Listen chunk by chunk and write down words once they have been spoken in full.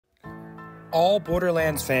All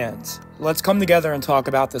Borderlands fans, let's come together and talk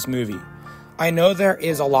about this movie. I know there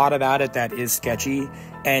is a lot about it that is sketchy,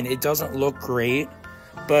 and it doesn't look great,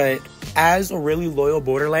 but as a really loyal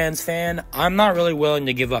Borderlands fan, I'm not really willing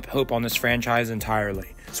to give up hope on this franchise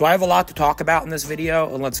entirely. So I have a lot to talk about in this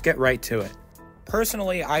video, and let's get right to it.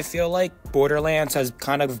 Personally, I feel like Borderlands has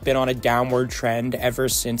kind of been on a downward trend ever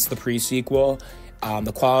since the pre-sequel.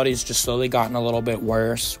 The quality's just slowly gotten a little bit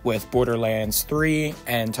worse with Borderlands 3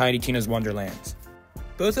 and Tiny Tina's Wonderlands.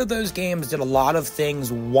 Both of those games did a lot of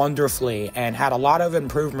things wonderfully and had a lot of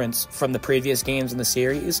improvements from the previous games in the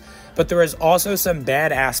series, but there was also some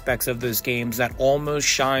bad aspects of those games that almost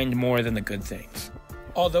shined more than the good things.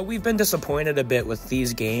 Although we've been disappointed a bit with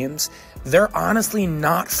these games, they're honestly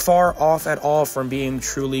not far off at all from being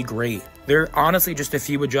truly great. They're honestly just a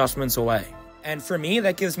few adjustments away. And for me,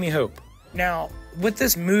 that gives me hope. Now, with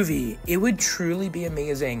this movie, it would truly be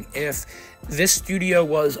amazing if this studio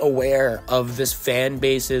was aware of this fan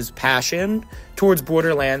base's passion towards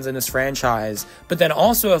Borderlands and this franchise, but then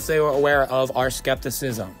also if they were aware of our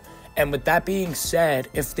skepticism. And with that being said,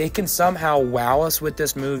 if they can somehow wow us with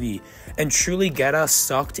this movie and truly get us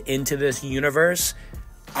sucked into this universe,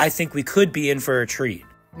 I think we could be in for a treat.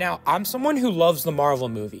 Now, I'm someone who loves the Marvel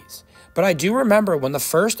movies, but I do remember when the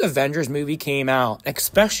first Avengers movie came out,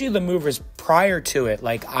 especially the movies prior to it,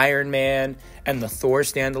 like Iron Man and the Thor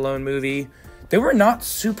standalone movie, they were not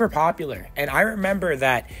super popular. And I remember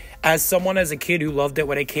that as someone as a kid who loved it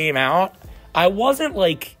when it came out, I wasn't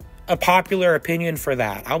like a popular opinion for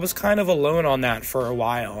that. I was kind of alone on that for a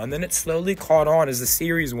while, and then it slowly caught on as the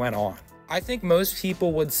series went on. I think most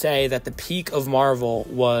people would say that the peak of Marvel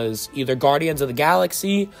was either Guardians of the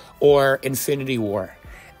Galaxy or Infinity War.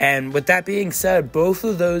 And with that being said, both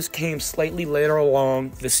of those came slightly later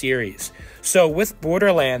along the series. So with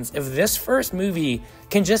Borderlands, if this first movie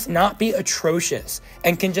can just not be atrocious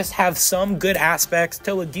and can just have some good aspects,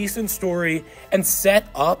 tell a decent story, and set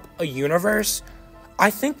up a universe, I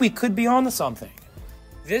think we could be onto something.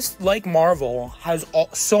 This, like Marvel, has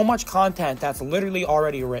so much content that's literally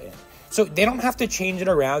already written. So they don't have to change it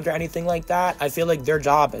around or anything like that. I feel like their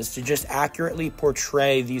job is to just accurately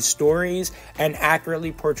portray these stories and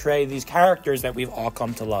accurately portray these characters that we've all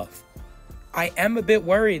come to love. I am a bit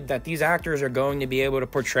worried that these actors are going to be able to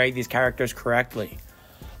portray these characters correctly.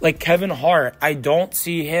 Like Kevin Hart, I don't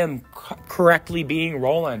see him correctly being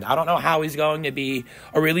Roland. I don't know how he's going to be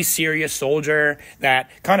a really serious soldier that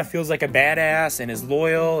kind of feels like a badass and is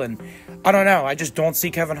loyal, and I don't know. I just don't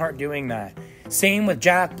see Kevin Hart doing that. Same with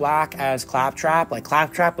Jack Black as Claptrap. Like,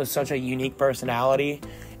 Claptrap was such a unique personality,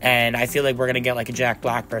 and I feel like we're going to get like a Jack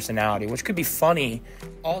Black personality, which could be funny.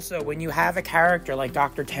 Also, when you have a character like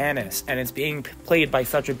Dr. Tannis, and it's being played by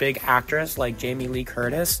such a big actress like Jamie Lee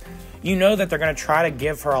Curtis, you know that they're going to try to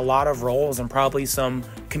give her a lot of roles and probably some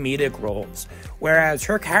comedic roles, whereas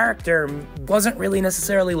her character wasn't really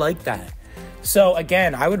necessarily like that. So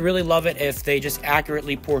again, I would really love it if they just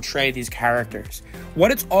accurately portray these characters.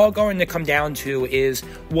 What it's all going to come down to is,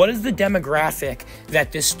 what is the demographic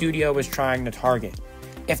that this studio is trying to target?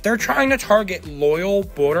 If they're trying to target loyal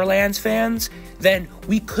Borderlands fans, then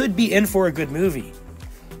we could be in for a good movie.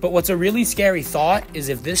 But what's a really scary thought is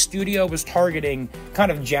if this studio was targeting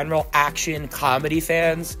kind of general action comedy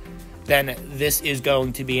fans, then this is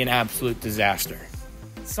going to be an absolute disaster.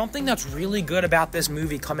 Something that's really good about this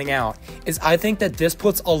movie coming out is I think that this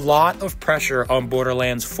puts a lot of pressure on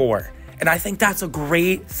Borderlands 4. And I think that's a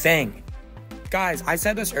great thing. Guys, I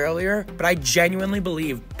said this earlier, but I genuinely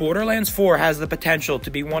believe Borderlands 4 has the potential to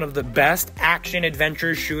be one of the best action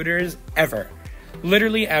adventure shooters ever.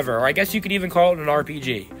 Literally ever. Or I guess you could even call it an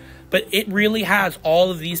RPG. But it really has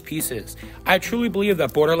all of these pieces. I truly believe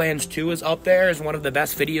that Borderlands 2 is up there as one of the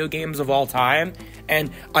best video games of all time. And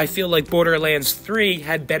I feel like Borderlands 3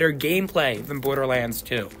 had better gameplay than Borderlands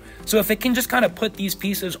 2. So if it can just kind of put these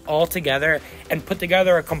pieces all together and put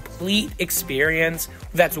together a complete experience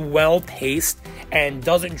that's well-paced and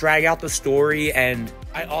doesn't drag out the story, and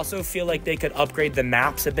I also feel like they could upgrade the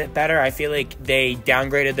maps a bit better. I feel like they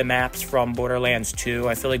downgraded the maps from Borderlands 2.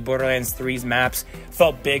 I feel like Borderlands 3's maps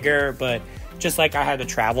felt bigger, but just like I had to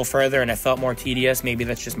travel further and it felt more tedious. Maybe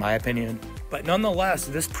that's just my opinion. But nonetheless,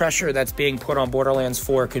 this pressure that's being put on Borderlands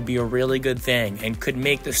 4 could be a really good thing and could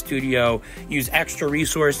make the studio use extra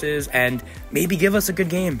resources and maybe give us a good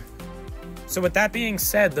game. So with that being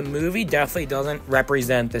said, the movie definitely doesn't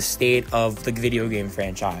represent the state of the video game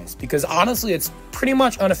franchise, because honestly, it's pretty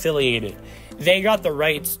much unaffiliated. They got the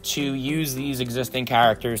rights to use these existing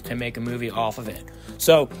characters to make a movie off of it.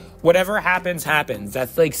 So whatever happens, happens.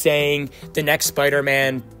 That's like saying the next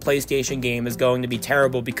Spider-Man PlayStation game is going to be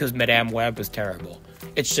terrible because Madame Web was terrible.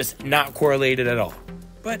 It's just not correlated at all.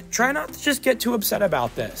 But try not to just get too upset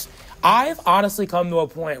about this. I've honestly come to a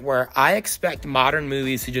point where I expect modern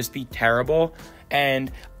movies to just be terrible,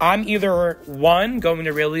 and I'm either, one, going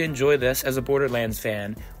to really enjoy this as a Borderlands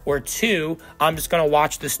fan, or two, I'm just going to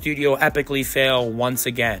watch the studio epically fail once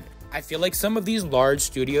again. I feel like some of these large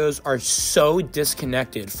studios are so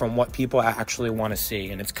disconnected from what people actually want to see,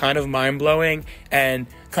 and it's kind of mind-blowing and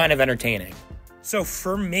kind of entertaining. So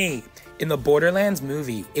for me, in the Borderlands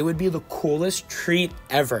movie, it would be the coolest treat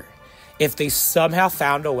ever if they somehow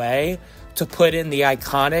found a way to put in the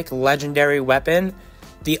iconic legendary weapon,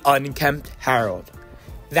 the Unkempt Herald.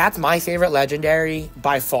 That's my favorite legendary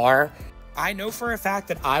by far. I know for a fact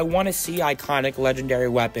that I want to see iconic legendary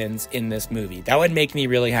weapons in this movie. That would make me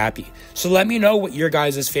really happy. So let me know what your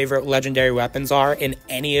guys' favorite legendary weapons are in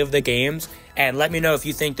any of the games, and let me know if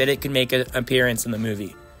you think that it could make an appearance in the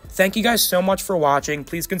movie. Thank you guys so much for watching.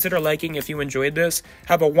 Please consider liking if you enjoyed this.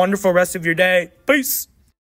 Have a wonderful rest of your day. Peace!